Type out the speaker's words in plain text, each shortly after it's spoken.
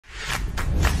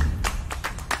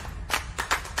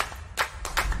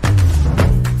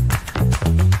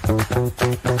Hey,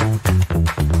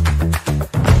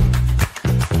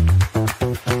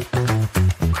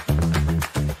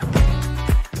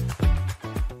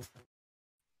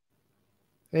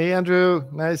 Andrew,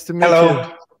 nice to meet you.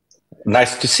 Hello,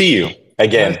 nice to see you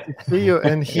again. Nice to see you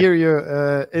and hear you.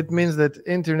 It means that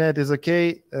internet is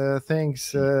okay.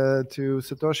 Thanks to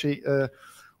Satoshi.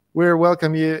 We're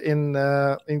welcome you in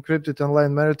Incrypted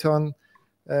Online Marathon,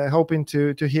 hoping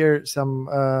to hear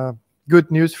some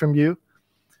good news from you.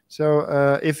 So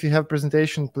if you have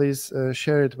presentation, please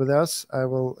share it with us. I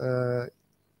will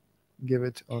give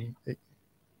it on.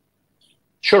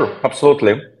 Sure,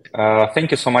 absolutely.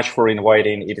 Thank you so much for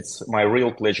inviting. It's my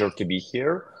real pleasure to be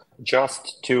here.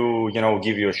 Just to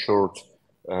give you a short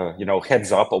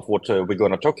heads up of what we're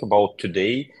going to talk about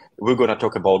today. We're going to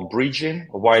talk about bridging,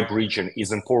 why bridging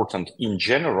is important in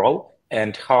general,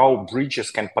 and how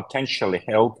bridges can potentially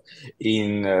help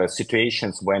in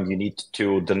situations when you need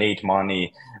to donate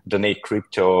money, donate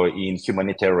crypto in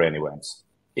humanitarian events.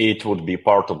 It would be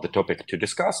part of the topic to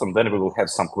discuss, and then we will have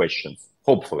some questions,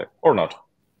 hopefully, or not.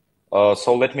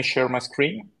 So let me share my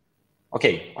screen.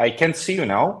 Okay, I can see you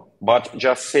now, but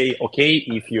just say okay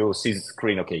if you see the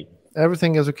screen okay.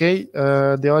 Everything is okay.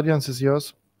 The audience is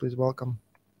yours. Please welcome.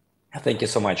 Thank you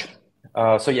so much.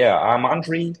 So yeah, I'm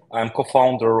Andriy. I'm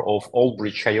co-founder of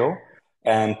Allbridge.io.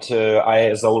 And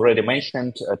as I already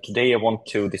mentioned, today I want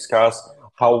to discuss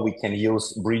how we can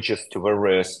use bridges to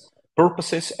various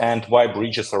purposes and why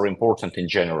bridges are important in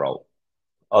general.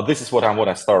 This is what I want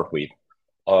to start with.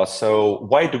 So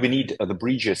why do we need the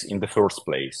bridges in the first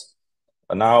place?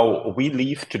 Now, we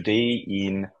live today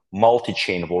in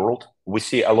multi-chain world. We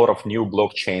see a lot of new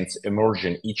blockchains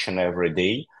emerging each and every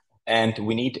day, and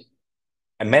we need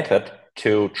a method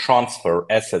to transfer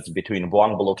assets between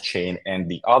one blockchain and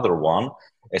the other one,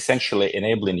 essentially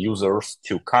enabling users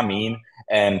to come in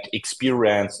and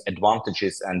experience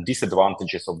advantages and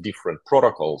disadvantages of different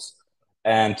protocols.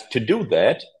 And to do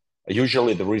that,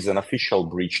 usually there is an official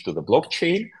bridge to the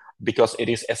blockchain because it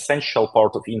is essential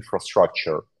part of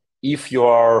infrastructure. If you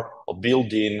are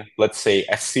building, let's say,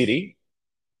 a city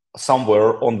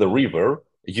somewhere on the river,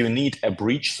 you need a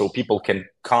bridge so people can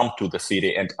come to the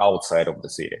city and outside of the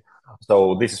city.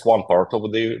 So this is one part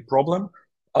of the problem.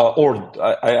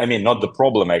 I mean, not the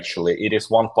problem, actually. It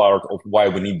is one part of why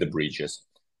we need the bridges.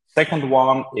 Second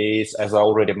one is, as I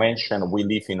already mentioned, we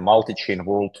live in a multi-chain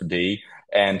world today,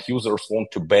 and users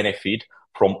want to benefit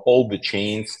from all the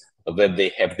chains that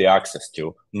they have the access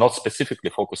to, not specifically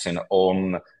focusing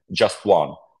on just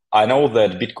one. I know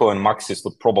that Bitcoin maxis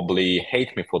would probably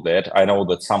hate me for that. I know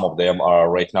that some of them are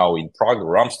right now in Prague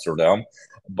or Amsterdam,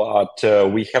 but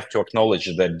we have to acknowledge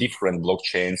that different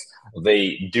blockchains,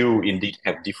 they do indeed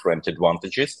have different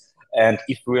advantages. And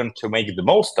if we want to make the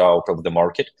most out of the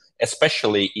market,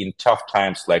 especially in tough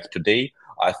times like today,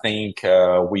 I think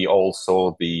we all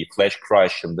saw the flash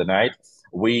crash in the night.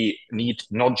 We need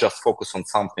not just focus on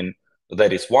something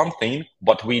that is one thing,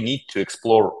 but we need to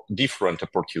explore different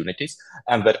opportunities.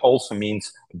 And that also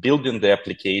means building the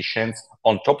applications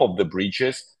on top of the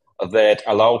bridges that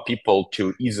allow people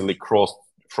to easily cross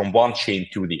from one chain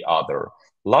to the other.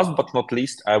 Last but not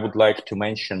least, I would like to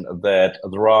mention that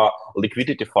there are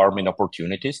liquidity farming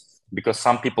opportunities because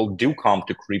some people do come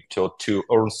to crypto to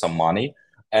earn some money,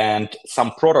 and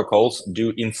some protocols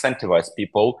do incentivize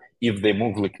people if they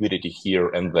move liquidity here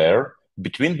and there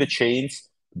between the chains,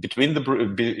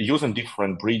 using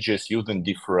different bridges, using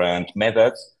different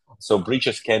methods. So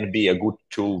bridges can be a good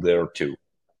tool there too.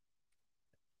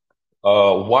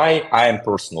 Why I am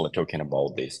personally talking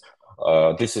about this?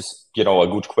 This is, a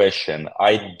good question.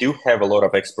 I do have a lot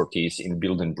of expertise in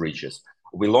building bridges.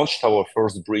 We launched our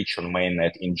first bridge on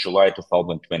mainnet in July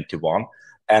 2021,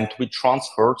 and we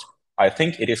transferred, I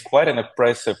think it is quite an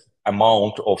impressive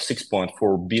amount of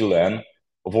 6.4 billion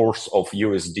worth of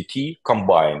USDT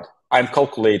combined. I'm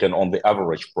calculating on the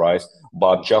average price,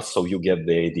 but just so you get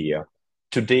the idea.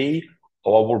 Today,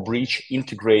 our bridge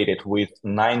integrated with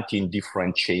 19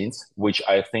 different chains, which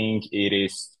I think it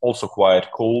is also quite a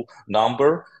cool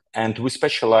number. And we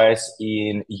specialize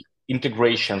in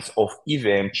integrations of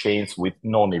EVM chains with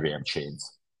non-EVM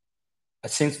chains.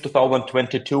 Since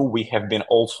 2022, we have been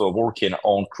also working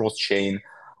on cross-chain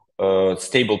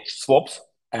stable swaps,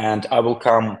 and I will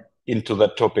come into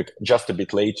that topic just a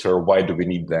bit later. Why do we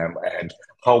need them and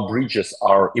how bridges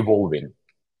are evolving?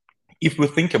 If we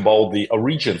think about the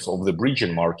origins of the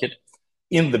bridging market,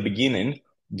 in the beginning,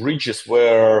 bridges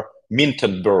were mint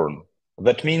and burn.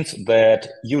 That means that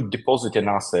you deposit an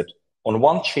asset on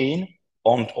one chain,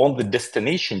 on the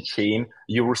destination chain,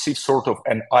 you receive sort of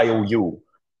an IOU,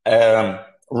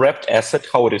 wrapped asset,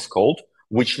 how it is called,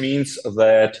 which means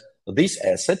that this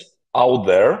asset out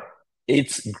there it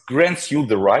grants you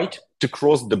the right to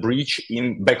cross the bridge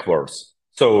in backwards.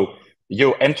 So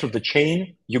you enter the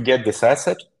chain, you get this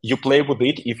asset, you play with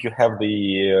it if you have the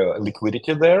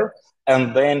liquidity there.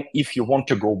 And then if you want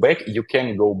to go back, you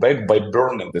can go back by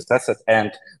burning this asset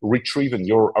and retrieving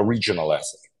your original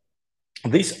asset.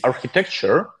 This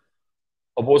architecture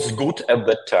was good at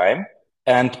that time,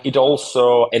 and it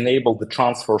also enabled the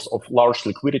transfers of large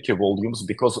liquidity volumes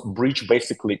because Bridge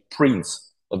basically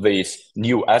prints this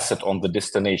new asset on the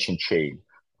destination chain.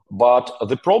 But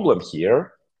the problem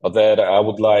here that I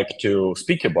would like to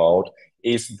speak about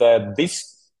is that this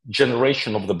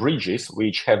generation of the bridges,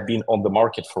 which have been on the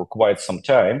market for quite some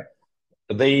time,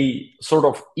 they sort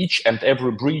of each and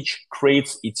every bridge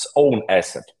creates its own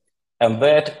asset. And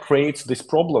that creates this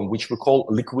problem, which we call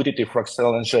liquidity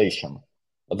fractionalization.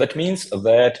 That means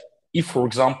that if, for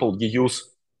example, you use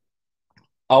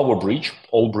our bridge,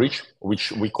 Allbridge,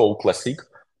 which we call Classic,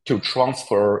 to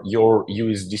transfer your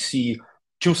USDC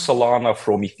to Solana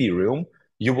from Ethereum,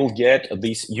 you will get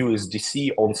this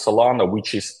USDC on Solana,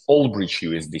 which is Allbridge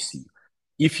USDC.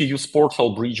 If you use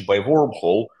Portal Bridge by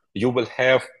Wormhole, you will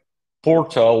have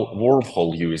Portal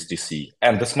Wormhole USDC,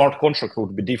 and the smart contract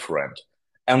would be different.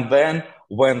 And then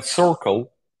when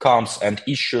Circle comes and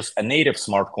issues a native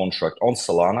smart contract on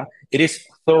Solana, it is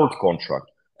third contract.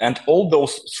 And all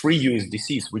those three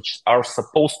USDCs, which are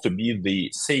supposed to be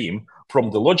the same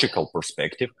from the logical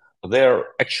perspective, they're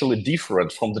actually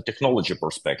different from the technology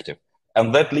perspective.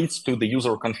 And that leads to the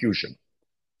user confusion.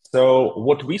 So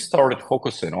what we started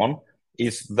focusing on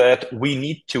is that we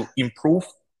need to improve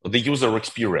the user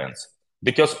experience.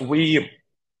 Because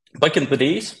back in the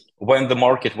days when the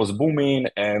market was booming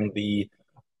and the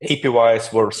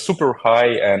APYs were super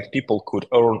high and people could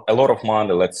earn a lot of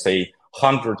money, let's say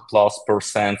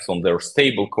 100+% on their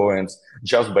stable coins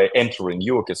just by entering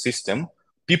new ecosystem,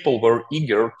 people were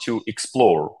eager to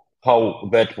explore how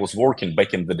that was working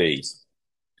back in the days.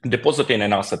 Depositing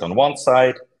an asset on one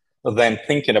side, then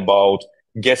thinking about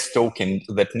gas token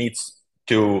that needs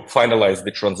to finalize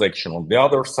the transaction on the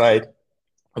other side,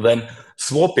 then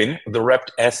swapping the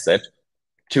wrapped asset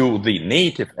to the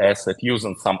native asset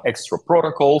using some extra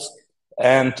protocols.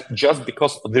 And just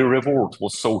because the reward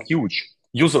was so huge,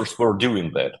 users were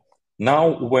doing that.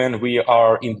 Now, when we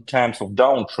are in times of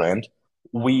downtrend,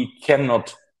 we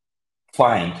cannot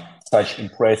find such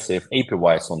impressive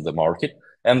APYs on the market.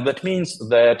 And that means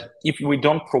that if we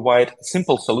don't provide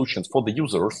simple solutions for the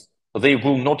users, they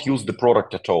will not use the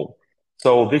product at all.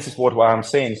 So this is what I'm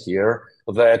saying here,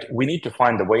 that we need to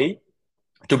find a way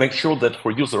to make sure that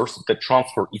for users, the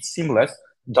transfer is seamless,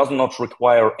 does not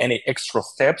require any extra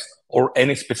steps or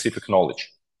any specific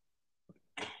knowledge.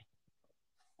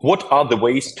 What are the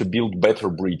ways to build better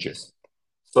bridges?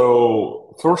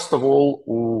 So first of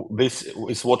all, this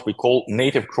is what we call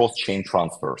native cross-chain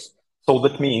transfers. So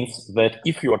that means that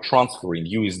if you are transferring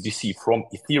USDC from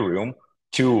Ethereum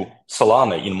to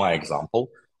Solana, in my example,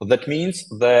 that means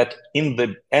that in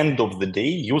the end of the day,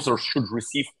 users should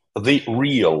receive the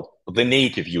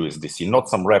native USDC, not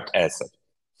some wrapped asset.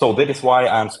 So that is why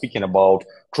I'm speaking about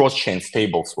cross-chain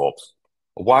stable swaps.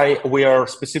 Why we are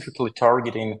specifically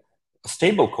targeting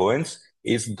stable coins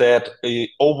is that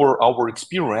over our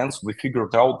experience, we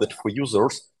figured out that for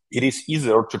users, it is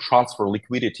easier to transfer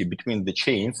liquidity between the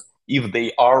chains if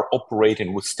they are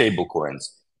operating with stable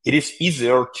coins. It is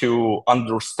easier to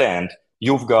understand.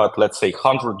 You've got, let's say,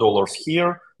 $100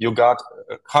 here, you got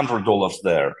 $100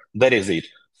 there. That is it.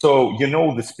 So you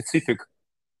know the specific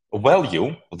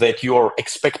value that you're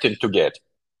expecting to get.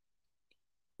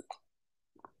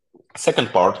 Second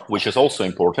part, which is also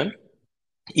important,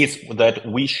 is that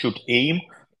we should aim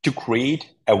to create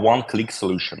a one-click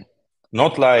solution,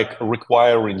 not like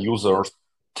requiring users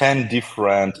 10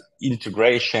 different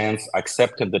integrations,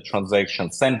 accepting the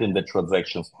transaction, sending the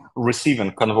transactions,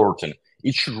 receiving, converting.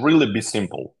 It should really be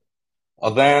simple.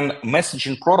 Then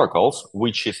messaging protocols,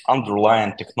 which is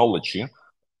underlying technology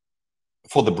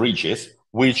for the bridges,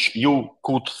 which you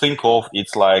could think of,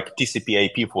 it's like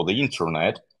TCP/IP for the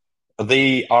internet.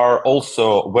 They are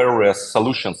also various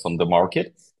solutions on the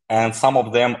market, and some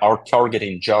of them are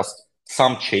targeting just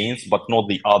some chains, but not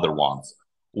the other ones.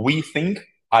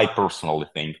 I personally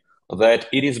think, that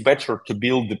it is better to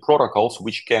build the protocols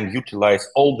which can utilize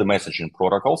all the messaging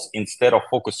protocols instead of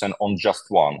focusing on just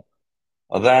one.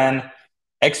 Then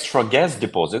extra gas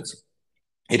deposits.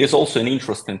 It is also an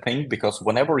interesting thing because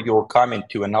whenever you're coming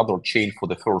to another chain for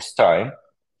the first time,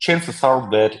 chances are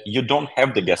that you don't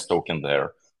have the gas token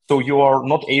there. So you are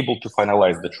not able to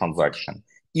finalize the transaction.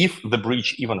 If the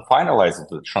bridge even finalizes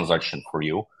the transaction for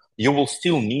you, you will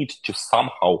still need to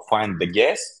somehow find the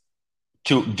gas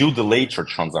to do the later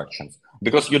transactions.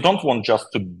 because you don't want just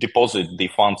to deposit the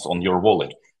funds on your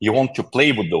wallet. You want to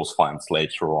play with those funds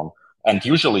later on. And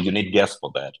usually you need gas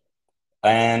for that.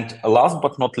 And last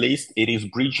but not least, it is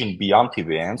bridging beyond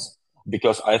EVMs,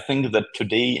 because I think that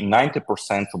today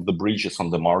 90% of the bridges on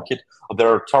the market,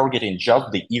 they're targeting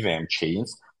just the EVM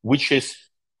chains, which is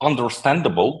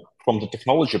understandable from the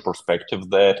technology perspective,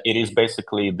 that it is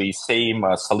basically the same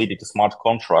Solidity smart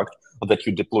contract that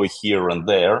you deploy here and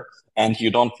there, and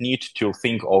you don't need to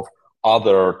think of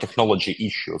other technology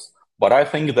issues. But I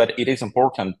think that it is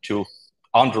important to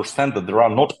understand that there are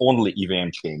not only EVM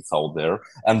chains out there,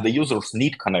 and the users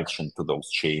need connection to those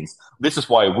chains. This is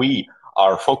why we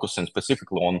are focusing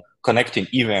specifically on connecting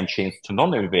EVM chains to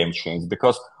non-EVM chains,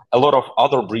 because a lot of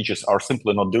other bridges are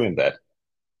simply not doing that.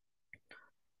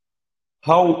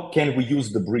 How can we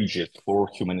use the bridges for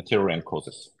humanitarian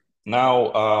causes?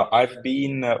 Now, I've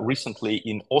been recently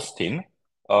in Austin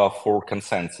for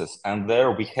Consensus, and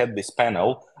there we had this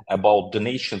panel about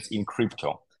donations in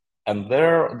crypto. And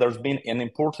there's been an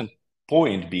important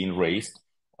point being raised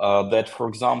that, for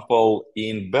example,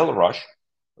 in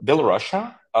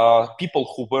Belarusia,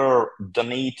 people who were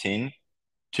donating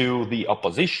to the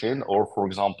opposition, or for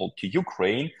example, to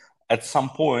Ukraine, at some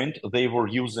point they were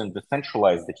using the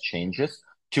centralized exchanges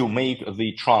to make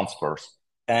the transfers.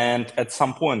 And at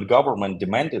some point, government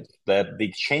demanded that the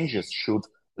exchanges should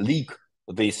leak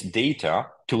this data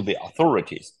to the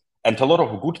authorities. And a lot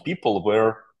of good people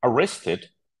were arrested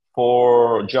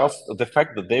for just the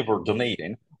fact that they were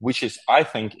donating, which is, I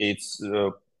think, it's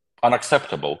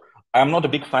unacceptable. I'm not a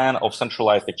big fan of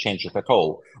centralized exchanges at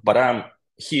all, but I'm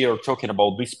here talking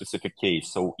about this specific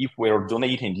case. So if we're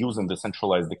donating using the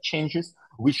centralized exchanges,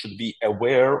 we should be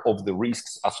aware of the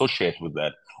risks associated with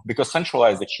that, because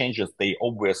centralized exchanges, they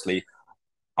obviously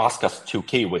ask us to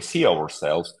KYC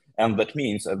ourselves. And that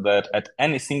means that at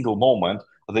any single moment,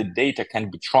 the data can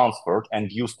be transferred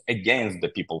and used against the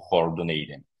people who are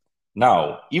donating.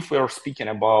 Now, if we are speaking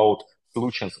about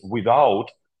solutions without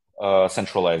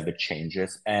centralized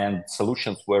exchanges and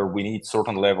solutions where we need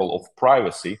certain level of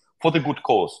privacy for the good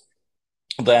cause,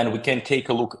 then we can take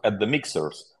a look at the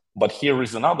mixers. But here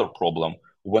is another problem.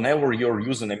 Whenever you're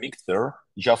using a mixer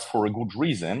just for a good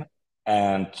reason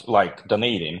and like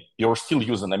donating, you're still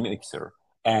using a mixer.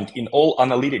 And in all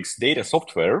analytics data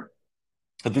software,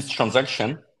 this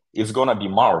transaction is going to be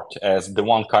marked as the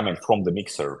one coming from the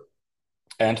mixer.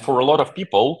 And for a lot of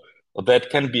people, that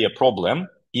can be a problem,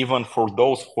 even for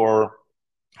those who are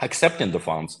accepting the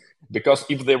funds, because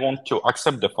if they want to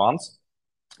accept the funds,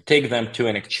 take them to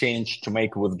an exchange to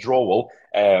make withdrawal,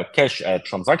 cash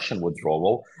transaction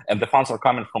withdrawal, and the funds are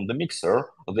coming from the mixer,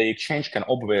 the exchange can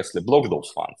obviously block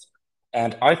those funds.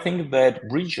 And I think that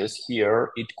bridges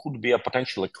here, it could be a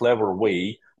potentially clever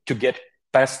way to get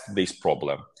past this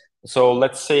problem. So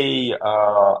let's say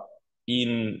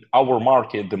in our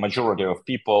market, the majority of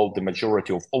people, the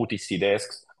majority of OTC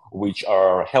desks, which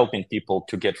are helping people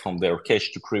to get from their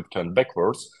cash to crypto and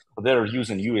backwards, they're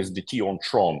using USDT on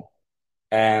Tron.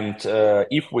 And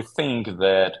if we think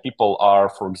that people are,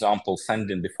 for example,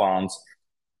 sending the funds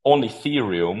on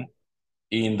Ethereum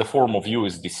in the form of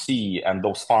USDC, and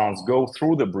those funds go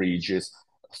through the bridges,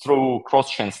 through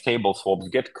cross-chain stable swaps,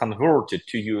 get converted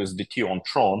to USDT on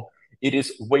Tron, it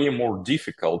is way more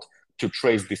difficult to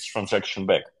trace this transaction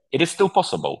back. It is still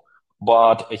possible,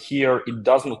 but here it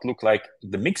does not look like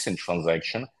the mixing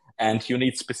transaction, and you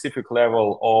need specific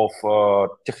level of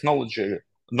technology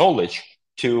knowledge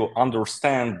to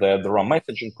understand that there are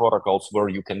messaging protocols where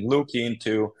you can look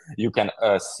into, you can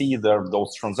see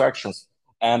those transactions.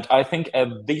 And I think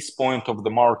at this point of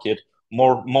the market,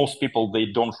 most people, they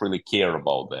don't really care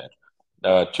about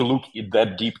that, to look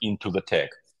that deep into the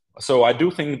tech. So I do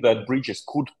think that bridges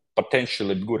could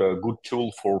potentially be a good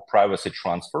tool for privacy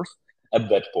transfers at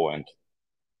that point.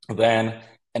 Then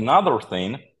another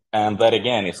thing, and that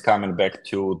again is coming back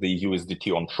to the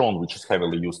USDT on Tron, which is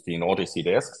heavily used in OTC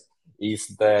desks, is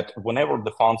that whenever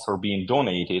the funds are being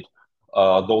donated,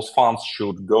 those funds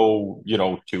should go,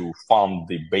 to fund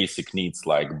the basic needs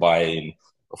like buying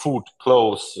food,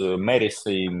 clothes,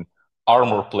 medicine,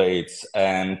 armor plates,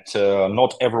 and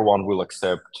not everyone will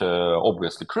accept,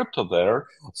 obviously, crypto there.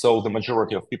 So the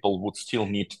majority of people would still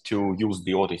need to use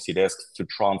the OTC desks to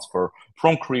transfer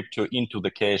from crypto into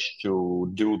the cash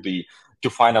to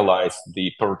finalize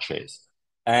the purchase.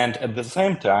 And at the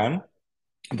same time,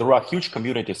 there are huge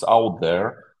communities out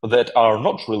there that are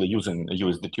not really using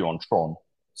USDT on Tron.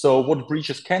 So what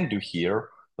bridges can do here,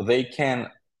 they can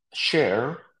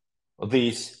share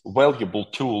this valuable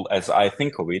tool, as I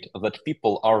think of it, that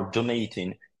people are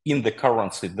donating in the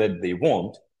currency that they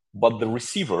want, but the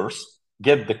receivers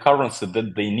get the currency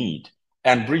that they need.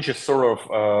 And bridges sort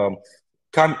of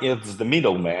come as the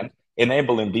middleman,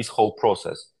 enabling this whole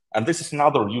process. And this is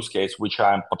another use case which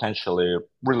I'm potentially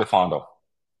really fond of.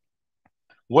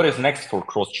 What is next for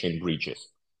cross-chain bridges?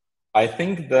 I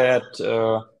think that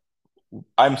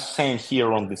I'm saying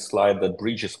here on this slide that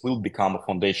bridges will become a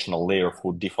foundational layer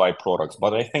for DeFi products,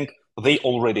 but I think they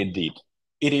already did.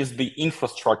 It is the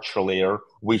infrastructure layer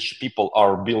which people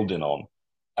are building on.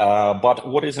 But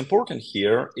what is important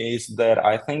here is that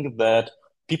I think that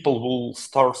people will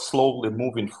start slowly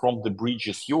moving from the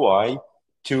bridges UI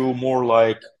to more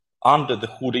like under the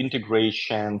hood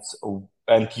integrations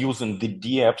and using the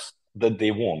dApps that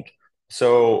they want.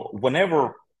 So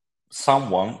whenever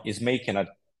someone is making a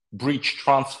bridge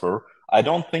transfer, I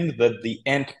don't think that the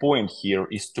end point here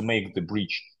is to make the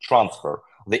bridge transfer.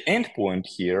 The end point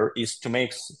here is to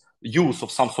make use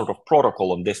of some sort of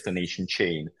protocol on destination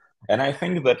chain. And I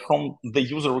think that from the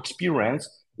user experience,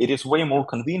 it is way more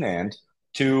convenient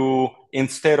to,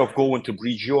 instead of going to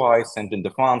bridge UI, sending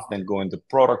the funds, then going to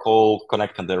protocol,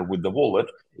 connecting there with the wallet,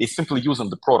 is simply using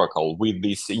the protocol with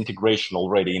this integration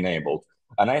already enabled.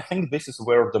 And I think this is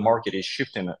where the market is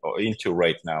shifting into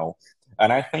right now.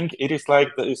 And I think it is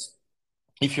like this,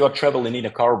 if you are traveling in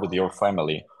a car with your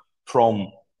family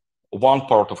from one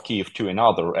part of Kiev to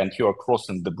another and you are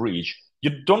crossing the bridge,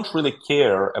 you don't really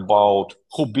care about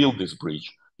who built this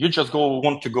bridge. You just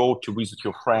want to go to visit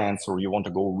your friends or you want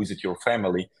to go visit your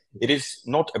family. It is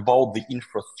not about the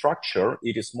infrastructure.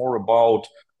 It is more about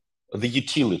the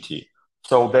utility.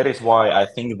 So that is why I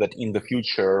think that in the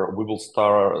future, we will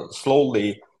start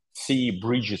slowly see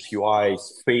bridges UIs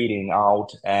fading out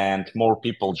and more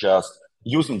people just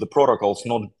using the protocols,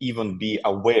 not even be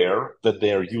aware that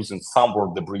they're using somewhere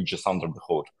the bridges under the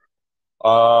hood.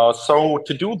 So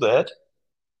to do that,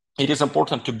 it is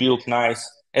important to build nice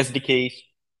SDKs.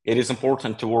 It is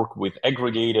important to work with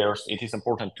aggregators. It is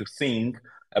important to think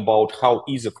about how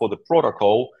easy for the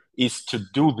protocol is to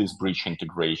do this bridge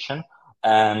integration.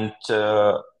 And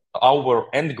our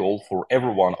end goal for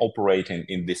everyone operating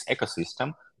in this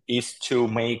ecosystem is to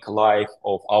make life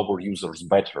of our users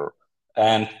better.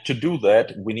 And to do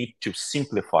that, we need to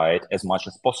simplify it as much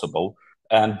as possible.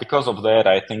 And because of that,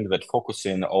 I think that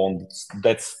focusing on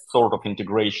that sort of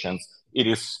integrations, it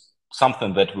is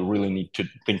something that we really need to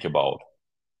think about.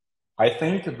 I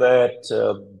think that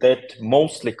that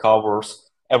mostly covers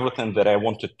everything that I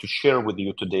wanted to share with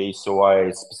you today. So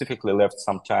I specifically left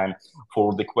some time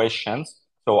for the questions.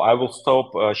 So I will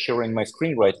stop sharing my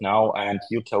screen right now, and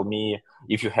you tell me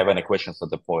if you have any questions at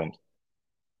the point.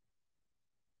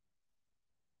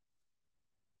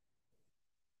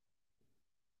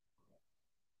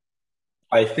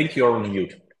 I think you're on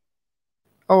mute.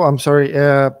 Oh, I'm sorry.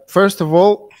 First of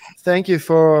all, thank you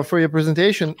for your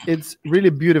presentation. It's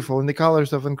really beautiful in the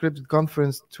colors of Incrypted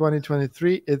Conference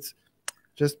 2023. It's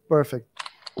just perfect.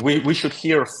 We should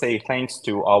here say thanks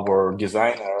to our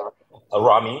designer,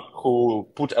 Rami, who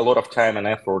put a lot of time and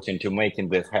effort into making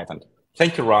this happen.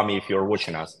 Thank you, Rami, if you're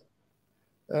watching us.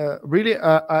 Really,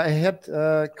 I had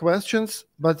questions,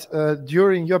 but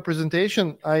during your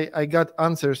presentation, I got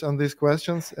answers on these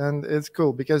questions, and it's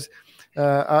cool because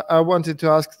I wanted to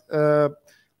ask,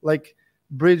 like,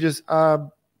 bridges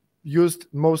are used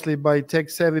mostly by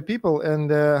tech-savvy people, and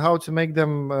how to make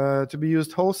them to be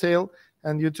used wholesale.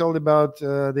 And you told about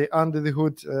the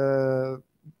under-the-hood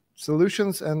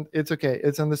solutions, and it's okay.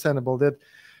 It's understandable that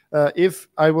if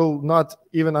I will not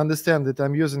even understand that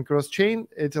I'm using cross-chain,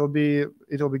 it'll be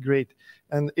great,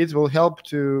 and it will help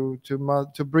to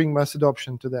bring mass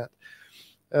adoption to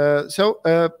that. So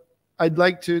I'd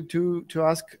like to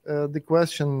ask the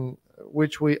question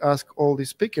which we ask all the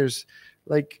speakers,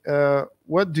 like,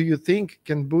 what do you think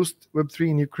can boost Web3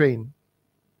 in Ukraine?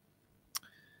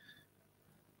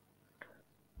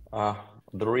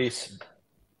 There is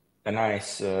a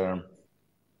nice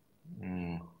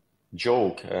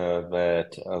joke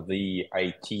that the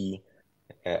IT,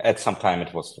 at some time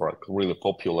it was like really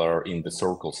popular in the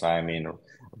circles. I mean,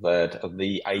 that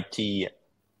the IT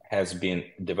has been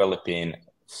developing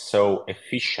so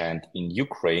efficient in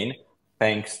Ukraine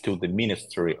thanks to the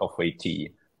Ministry of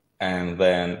IT. And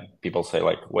then people say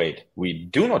like, wait, we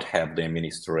do not have the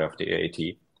Ministry of the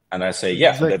IT. And I say, yeah,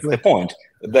 exactly. That's the point.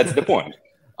 That's the point.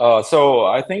 So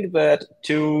I think that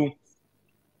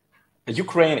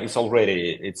Ukraine is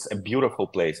already, it's a beautiful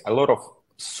place. A lot of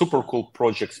super cool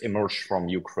projects emerged from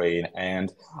Ukraine.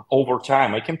 And over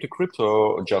time, I came to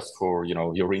crypto just for,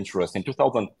 your interest in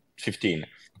 2015.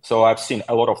 So I've seen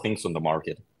a lot of things on the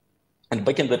market. And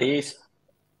back in the days,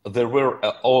 there were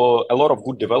a lot of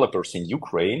good developers in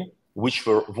Ukraine, which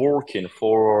were working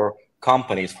for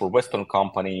companies, for Western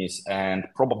companies, and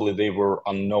probably they were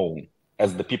unknown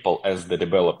as the people, as the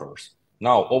developers.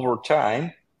 Now, over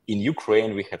time, in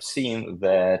Ukraine, we have seen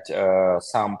that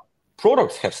some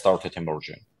products have started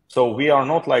emerging. So we are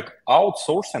not like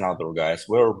outsourcing other guys,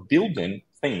 we're building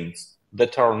things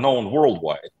that are known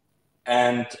worldwide.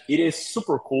 And it is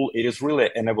super cool. It is really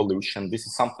an evolution. This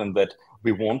is something that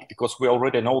we want because we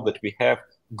already know that we have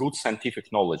good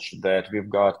scientific knowledge, that we've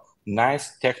got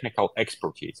nice technical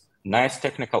expertise, nice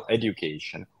technical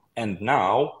education. And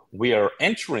now we are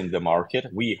entering the market.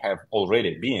 We have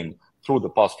already been through the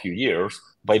past few years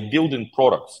by building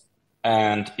products.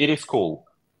 And it is cool.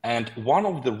 And one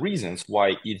of the reasons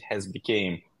why it has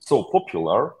become so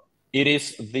popular, it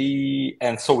is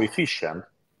and so efficient,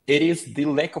 it is the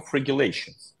lack of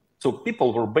regulations. So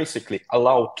people were basically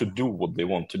allowed to do what they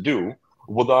want to do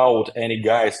without any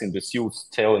guys in the suits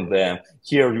telling them,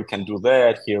 here you can do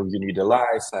that, here you need a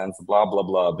license, blah, blah,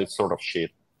 blah, this sort of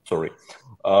shit. Sorry.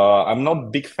 I'm not a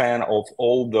big fan of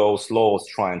all those laws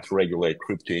trying to regulate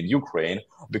crypto in Ukraine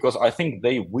because I think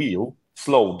they will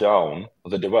slow down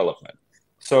the development.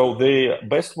 So the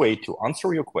best way to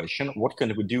answer your question, what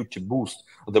can we do to boost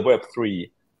the Web3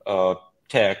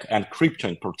 tech and crypto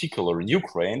in particular in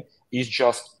Ukraine, is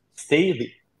just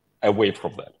stay away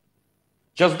from that.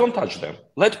 Just don't touch them.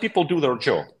 Let people do their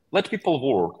job. Let people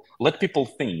work. Let people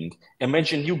think.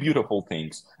 Imagine new beautiful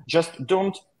things. Just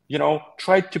don't,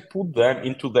 try to put them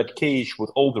into that cage with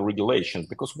all the regulations,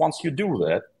 because once you do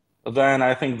that, then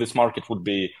I think this market would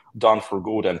be done for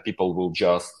good and people will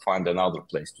just find another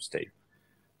place to stay.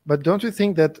 But don't you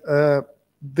think that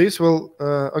this will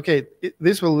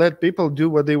this will let people do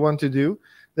what they want to do?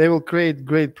 They will create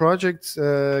great projects,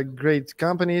 great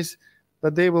companies,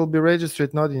 but they will be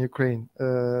registered not in Ukraine.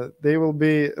 They will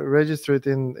be registered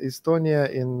in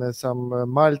Estonia, in some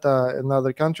Malta, and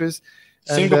other countries.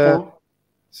 Singapore.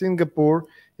 Singapore,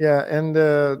 yeah, and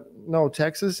no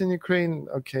taxes in Ukraine.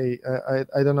 Okay,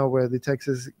 I don't know where the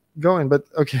taxes going, but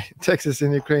okay, taxes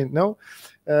in Ukraine, no.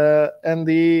 And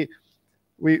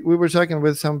we were talking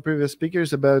with some previous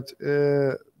speakers about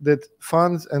that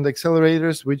funds and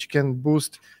accelerators which can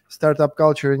boost startup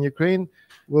culture in Ukraine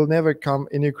will never come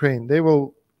in Ukraine. They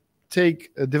will take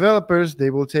developers, they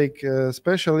will take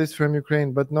specialists from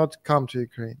Ukraine, but not come to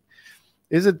Ukraine.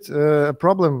 Is it a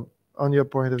problem on your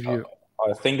point of view?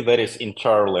 I think that is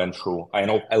entirely untrue. I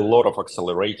know a lot of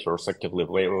accelerators actively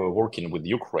working with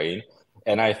Ukraine,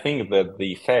 and I think that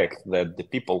the fact that the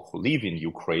people who live in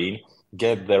Ukraine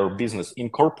get their business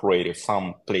incorporated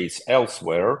someplace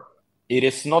elsewhere, it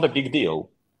is not a big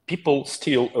deal. People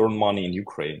still earn money in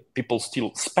Ukraine. People still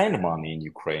spend money in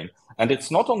Ukraine. And it's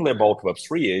not only about Web3,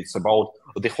 it's about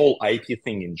the whole IT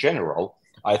thing in general.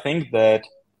 I think that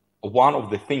one of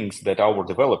the things that our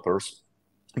developers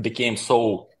became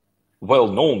so well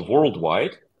known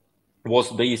worldwide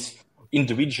was this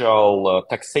individual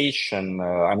taxation.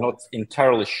 I'm not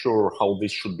entirely sure how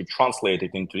this should be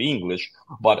translated into English,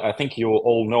 but I think you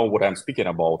all know what I'm speaking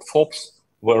about. FOPs,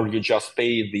 where you just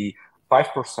pay the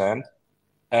 5%,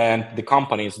 and the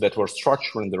companies that were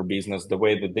structuring their business the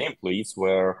way that the employees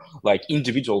were like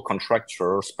individual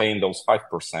contractors paying those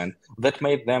 5%, that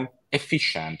made them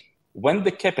efficient. When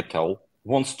the capital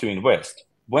wants to invest,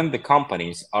 when the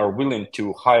companies are willing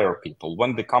to hire people,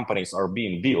 when the companies are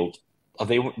being built,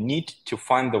 they need to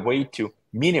find a way to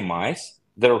minimize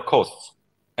their costs.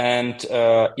 And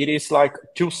it is like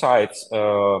two sides,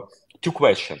 two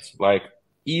questions, like,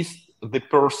 is the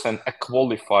person a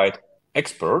qualified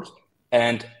expert,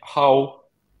 and how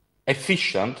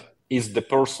efficient is the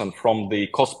person from the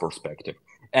cost perspective?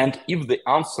 And if the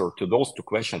answer to those two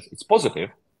questions is positive,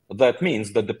 that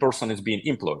means that the person is being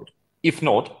employed. If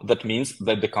not, that means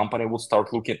that the company will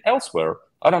start looking elsewhere.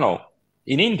 I don't know,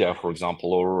 in India, for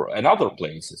example, or in other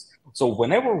places. So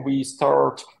whenever we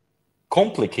start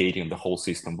complicating the whole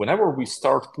system, whenever we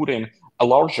start putting a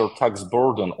larger tax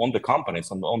burden on the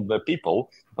companies and on the people,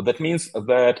 that means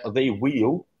that they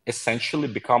will essentially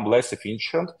become less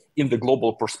efficient in the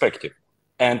global perspective.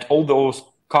 And all those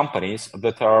companies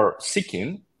that are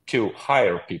seeking to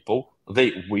hire people,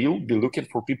 they will be looking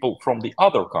for people from the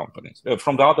other companies,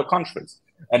 from the other countries.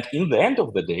 And in the end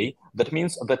of the day, that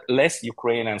means that less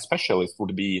Ukrainian specialists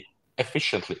would be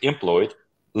efficiently employed.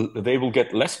 They will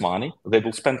get less money, they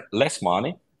will spend less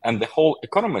money, and the whole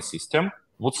economy system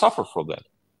would suffer for that.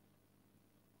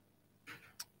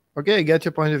 Okay, I get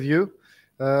your point of view.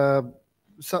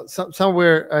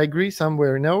 Somewhere I agree,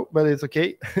 somewhere no, but it's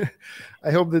okay.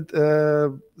 I hope that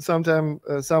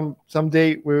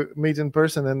someday we'll meet in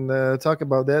person and talk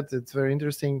about that. It's very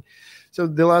interesting. So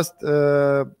the last,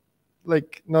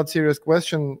 not serious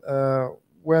question: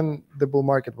 when the bull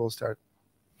market will start?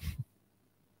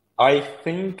 I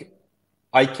think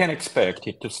I can expect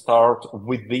it to start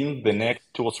within the next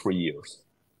 2 or 3 years.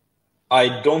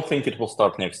 I don't think it will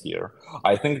start next year.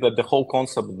 I think that the whole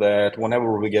concept that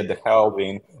whenever we get the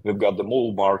halving, we've got the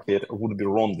bull market would be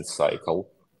wrong this cycle.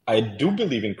 I do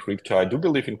believe in crypto. I do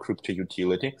believe in crypto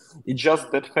utility. It's just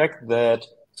that fact that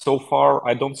so far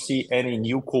I don't see any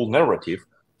new cool narrative.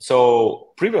 So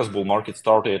previous bull market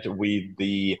started with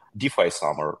the DeFi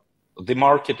summer. The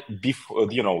market before,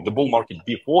 the bull market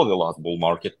before the last bull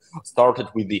market started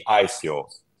with the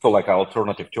ICOs. So like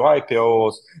alternative to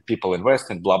IPOs, people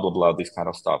invest in blah, blah, blah, this kind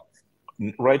of stuff.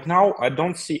 Right now, I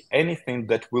don't see anything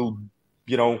that will,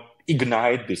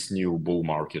 ignite this new bull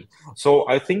market. So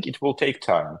I think it will take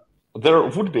time. There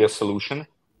would be a solution.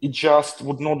 It just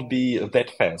would not be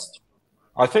that fast.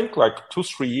 I think like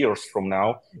 2-3 years from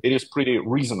now, it is pretty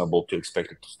reasonable to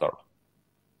expect it to start.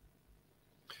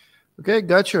 Okay,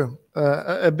 gotcha.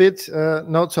 A bit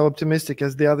not so optimistic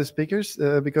as the other speakers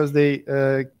because they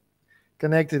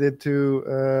connected it to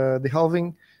the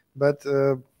halving, but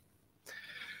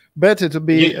better to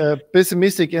be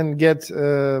pessimistic and get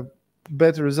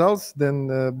better results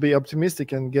than be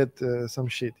optimistic and get some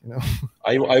shit,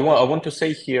 I want to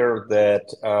say here that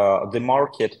the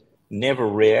market never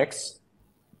reacts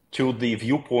to the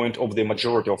viewpoint of the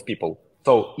majority of people.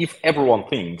 So if everyone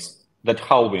thinks that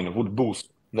halving would boost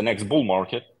the next bull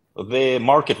market, the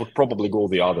market would probably go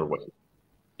the other way.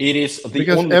 It is the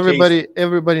because only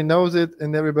everybody knows it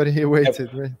and everybody awaits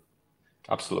it, right?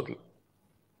 Absolutely.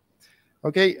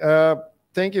 Okay,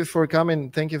 thank you for coming.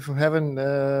 Thank you for having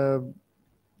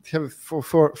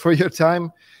for your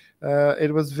time.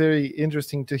 It was very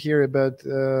interesting to hear about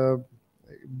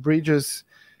bridges,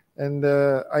 and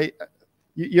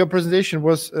your presentation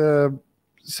was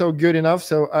so good enough.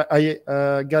 So I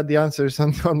got the answers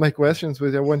on my questions,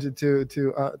 which I wanted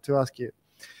to ask you.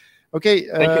 Okay.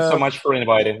 Thank you so much for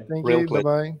inviting. Thank you.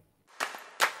 Bye-bye.